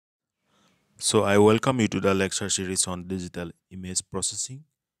So I welcome you to the lecture series on digital image processing,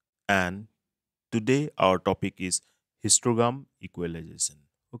 and today our topic is histogram equalization.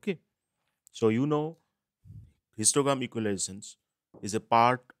 Okay, so histogram equalizations is a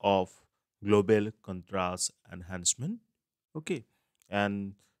part of global contrast enhancement. Okay,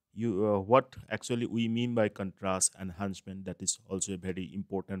 and you what actually we mean by contrast enhancement, that is also a very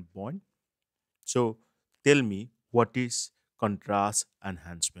important point. So tell me, what is contrast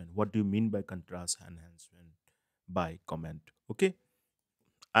enhancement? What do you mean by contrast enhancement? By comment. Okay.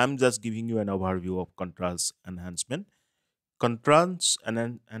 I'm just giving you an overview of contrast enhancement.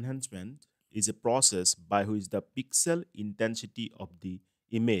 Enhancement is a process by which the pixel intensity of the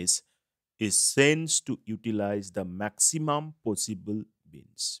image is sensed to utilize the maximum possible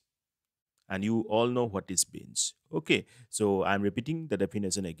bins. And you all know what is bins. Okay, so I'm repeating the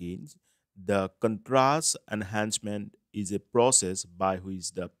definition again. The contrast enhancement is a process by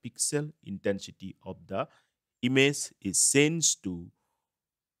which the pixel intensity of the image is changed to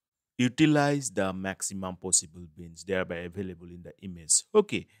utilize the maximum possible bins thereby available in the image.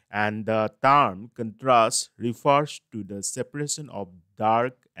 Okay, and the term contrast refers to the separation of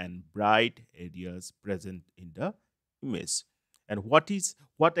dark and bright areas present in the image. And what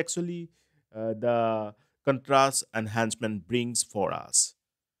actually the contrast enhancement brings for us?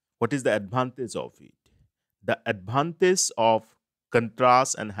 What is the advantage of it? The advantage of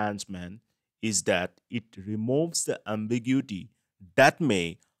contrast enhancement is that it removes the ambiguity that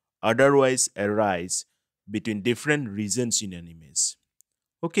may otherwise arise between different regions in an image.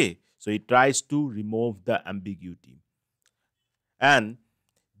 Okay, so it tries to remove the ambiguity. And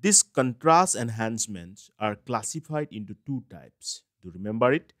these contrast enhancements are classified into two types. Do you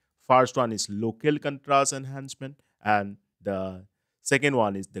remember it? First one is local contrast enhancement, and the second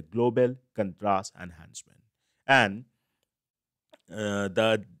one is the global contrast enhancement. And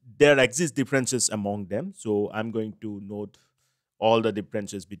there exist differences among them. So I'm going to note all the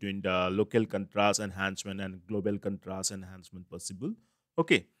differences between the local contrast enhancement and global contrast enhancement possible.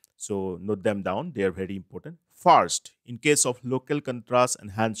 Okay, so note them down. They are very important. First, in case of local contrast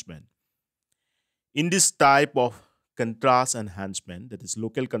enhancement, in this type of contrast enhancement, that is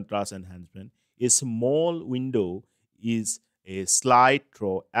local contrast enhancement, a small window is a slide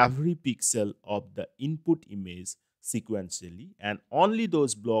through every pixel of the input image sequentially, and only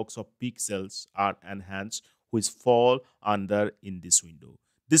those blocks of pixels are enhanced which fall under in this window.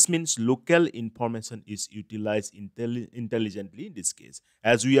 This means local information is utilized intelligently in this case,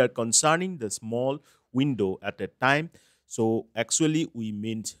 as we are concerning the small window at a time. So actually we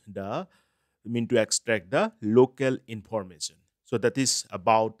mean to extract the local information. So that is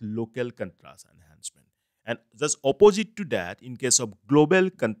about local contrast enhancement. And just opposite to that, in case of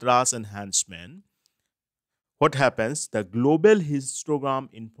global contrast enhancement, what happens? The global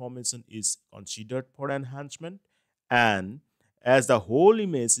histogram information is considered for enhancement, and as the whole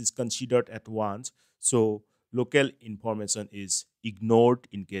image is considered at once, so local information is ignored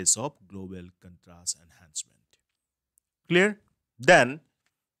in case of global contrast enhancement. Clear? Then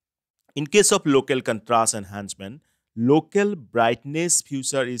in case of local contrast enhancement, local brightness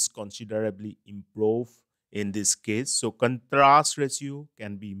feature is considerably improved in this case. So contrast ratio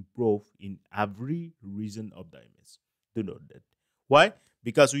can be improved in every region of the image. Do note that. Why?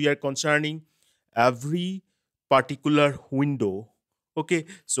 Because we are concerning every particular window. Okay,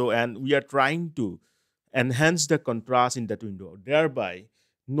 so and we are trying to enhance the contrast in that window. Thereby,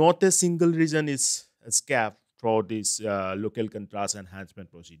 not a single region is escaped through this local contrast enhancement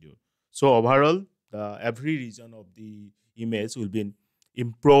procedure. So overall, every region of the image will be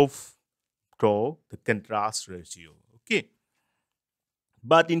improved through the contrast ratio. Okay.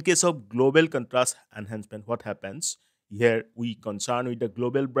 But in case of global contrast enhancement, what happens? Here we concern with the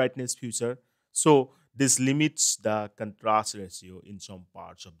global brightness feature. So this limits the contrast ratio in some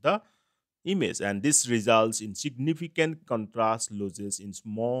parts of the image, and this results in significant contrast losses in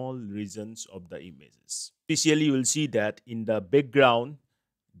small regions of the images. Especially you will see that in the background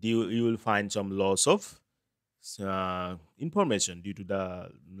you will find some loss of information due to the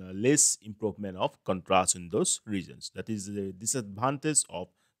less improvement of contrast in those regions. That is the disadvantage of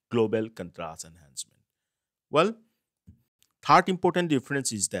global contrast enhancement. Well, third important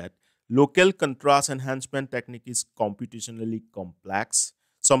difference is that local contrast enhancement technique is computationally complex.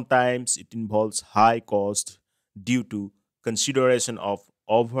 Sometimes it involves high cost due to consideration of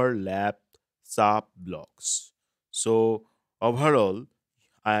overlapped sharp blocks. So overall,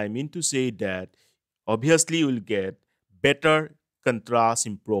 I mean to say that obviously you will get better contrast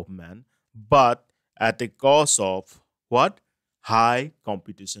improvement, but at the cost of what? High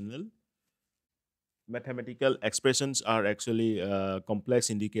computational mathematical expressions are actually complex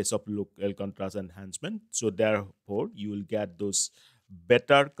in the case of local contrast enhancement. So therefore, you will get those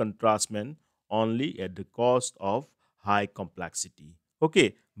better contrastment only at the cost of high complexity.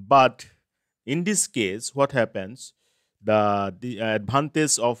 Okay, but in this case, what happens? The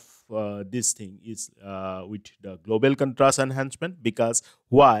advantage of this thing is with the global contrast enhancement. Because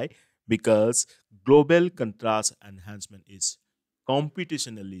why? Because global contrast enhancement is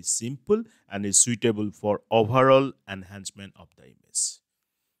computationally simple and is suitable for overall enhancement of the image.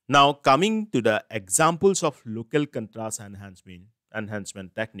 Now, coming to the examples of local contrast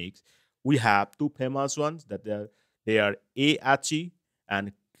enhancement techniques, we have two famous ones that they are AHE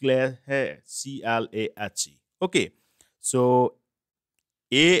and CLAHE, CLAHE. Okay, so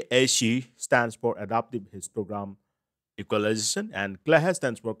AHE stands for adaptive histogram equalization, and CLAHE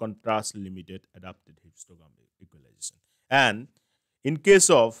stands for contrast limited adaptive histogram equalization. And in case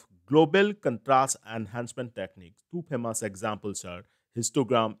of global contrast enhancement techniques, two famous examples are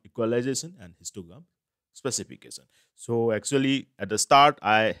histogram equalization and histogram specification. So actually at the start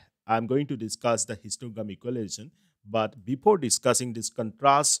I'm going to discuss the histogram equalization, but before discussing this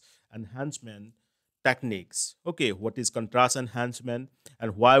contrast enhancement techniques, okay, what is contrast enhancement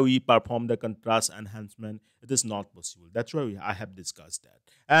and why we perform the contrast enhancement, it is not possible. That's why I have discussed that.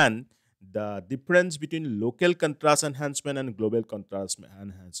 And the difference between local contrast enhancement and global contrast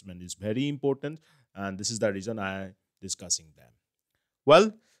enhancement is very important, and this is the reason I am discussing them.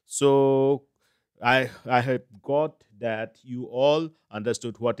 Well, so I have got that you all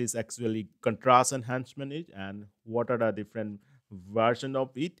understood what is actually contrast enhancement is and what are the different version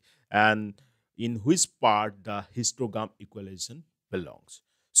of it, and in which part the histogram equalization belongs.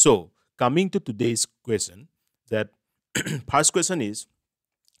 So coming to today's question, that first question is,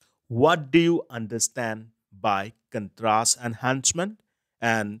 what do you understand by contrast enhancement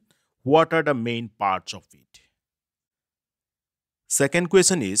and what are the main parts of it? Second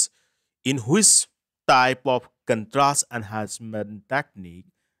question is, in which type of contrast enhancement technique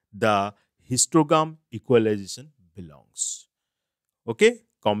the histogram equalization belongs? Okay,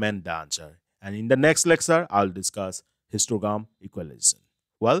 comment the answer. And in the next lecture, I'll discuss histogram equalization.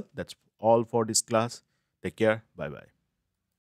 Well, that's all for this class. Take care. Bye bye.